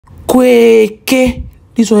Kweke.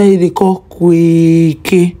 This one they call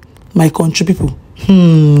Kweke, my country people.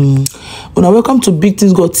 Una welcome to Big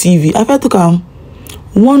Things God TV. I felt to come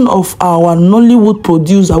one of our Nollywood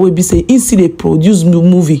producer will be say see they produce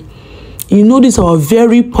movie. You know this our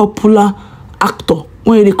very popular actor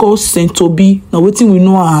when they call Saints Obi. Now waiting we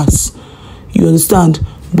know as you understand,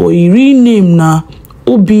 but he rename na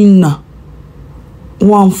Obi na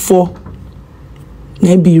 14.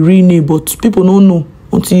 Maybe rename, but people don't know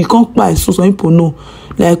until you can't buy. So some people know,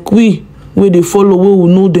 like we where they follow, we will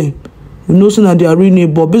know them. We know that they are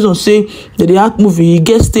rename, but based on say that the act movie, he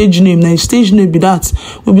get stage name. Now stage name be that.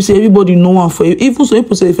 We be say everybody know one for you. Even so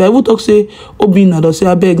people say if I ever talk say Obi na, they'll say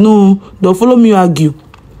I beg no, don't follow me argue,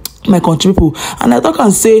 my country people. And I talk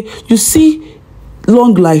and say you see,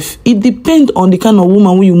 long life it depends on the kind of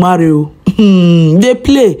woman when you marry. They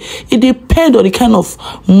play. It depends on the kind of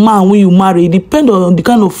man when you marry. It depends on the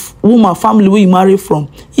kind of woman family where you marry from.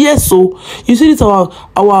 Yes, so you see this our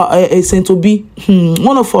Saints Obi,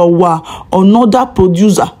 one of our another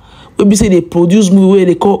producer. We be say they produce movie where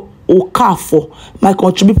they call okafor, my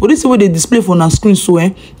country people. This is where they display for on screen. So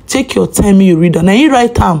take your time when you read that. Now he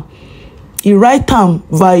write time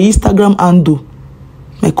via Instagram handle,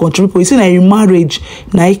 my country people. You see now in marriage,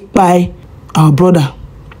 now by our brother.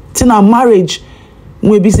 See now marriage,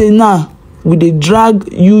 we be say now we they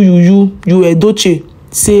drag you edoche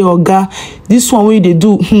say oga this one way they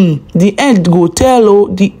do the end go tell oh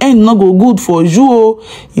the end not go good for you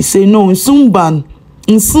oh. He say no in soon ban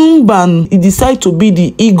he decide to be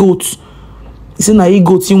the egot. He say na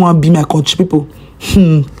egot he want be my country people.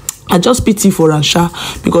 I just pity for Ansha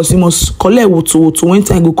because he must collect woto when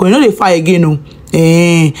time go. You know they fight again no.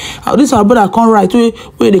 This our brother can't write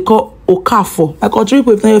where they call okafor. My country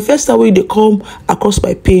people, if the first time way they come across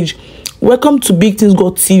my page, welcome to Big Things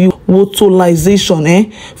God TV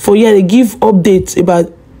Wotolization. For here they give updates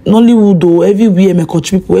about Nollywood or everywhere, my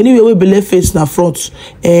country people. Anywhere we be left face na front.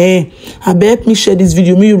 I help me share this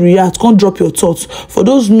video, me react, can't drop your thoughts. For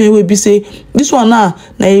those men will be say this one now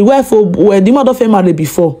a wife where the mother don't marry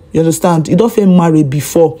before. You understand? He don't marry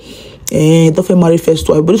before. Don't marry first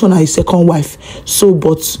wife, but this one is his second wife. So,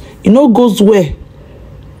 but you know goes where.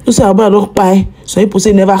 You say our brother don't buy. Some people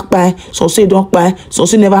say never buy. Some say don't buy. Some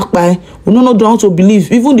say never buy. We don't know how to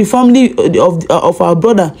believe. Even the family of our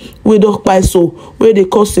brother, we don't buy. So where they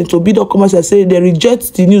call Saints Obi don't come and say they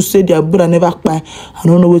reject the news. Say their brother never buy. I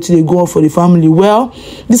don't know what they go on for the family. Well,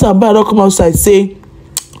 this our brother don't come outside say.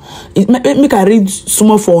 Make I read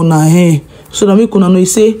some for now here so that make una know. He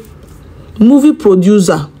say movie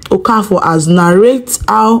producer okafor has narrate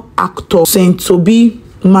how actor Saints Obi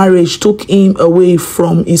marriage took him away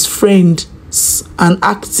from his friends and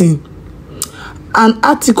acting. An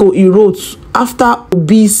article he wrote after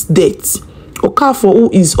Obi's death. Okafor,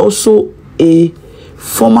 who is also a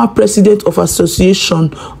former president of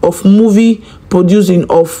Association of Movie Producing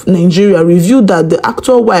of Nigeria, revealed that the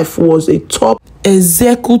actor's wife was a top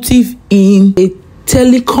executive in a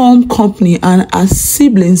telecom company and her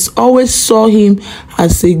siblings always saw him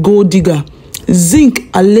as a gold digger. Zik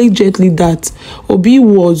allegedly that Obi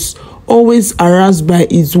was always harassed by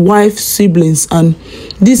his wife's siblings, and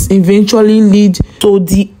this eventually led to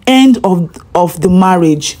the end of the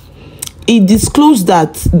marriage. He disclosed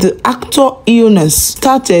that the actor's illness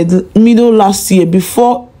started middle last year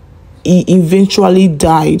before he eventually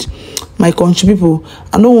died. My country people,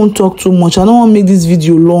 I don't want to talk too much. I don't want to make this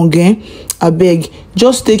video long. I beg,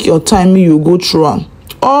 just take your time, you go through am.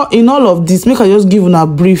 Or in all of this, make I just give una a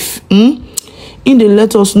brief. In the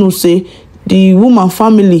let us know say the woman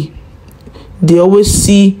family they always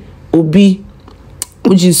see Obi,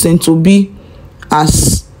 which is Saints Obi,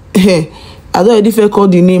 as I don't know if I call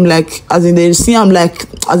the name like as in they see him like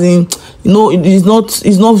as in you know it's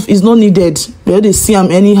not needed. They see him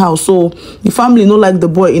anyhow. So the family not like the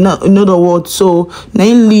boy in other words. So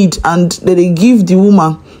they lead and they give the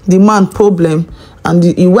woman the man problem and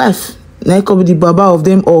the wife they cover the baba of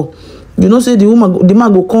them all. You know, say the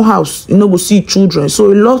man go come house, you know, go see children.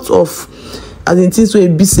 So a lot of as in things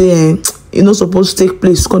will be saying, you know, supposed to take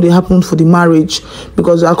place because they happen for the marriage.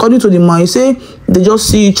 Because according to the man, you say they just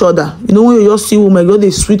see each other. You know, when you just see woman, God,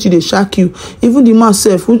 they sweet you, they shock you. Even the man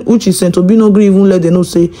self, which is sent to be no agree, even let them know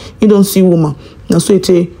say he don't see woman. Now so it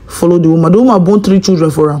follow the woman. The woman born 3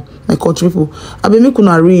 children for her. My country people, I be make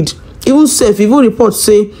una read. Even self, even reports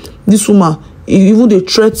say this woman. Even they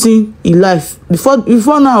threaten his life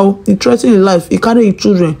before now. He threaten his life. He carry his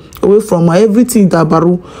children away from her. Everything that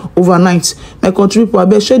baru overnight. My country people, I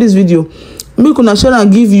better share this video. Make una share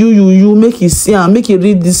and give you make it see and make it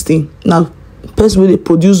read this thing. Now, person wey dey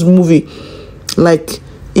produce movie like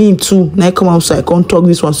him too. Now come outside, come talk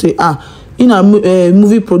this one. Say in a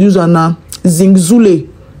movie producer na Zik Zulu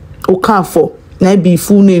okafor. Na be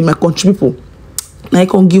full name, my country people. Now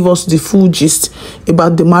can give us the full gist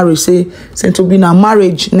about the marriage. Say Saints Obi na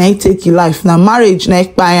marriage, now take your life. Now marriage, now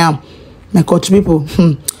buy am. My country people.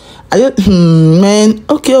 I just man,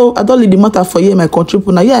 okay, oh, I don't leave the matter for you, my country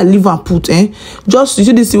people. Now yeah, I leave and put just you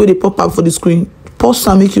see this way they pop up for the screen. Pause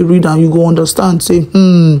and make you read and you go understand. Say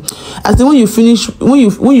I think when you finish, when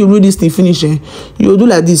you read this thing finish, you do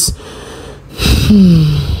like this.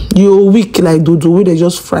 You're weak like the way they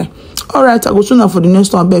just fry. Alright, I go soon now for the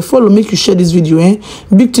next one. But follow, make you share this video.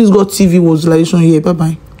 Big Things Got TV was like this one here. Bye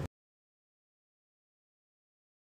bye.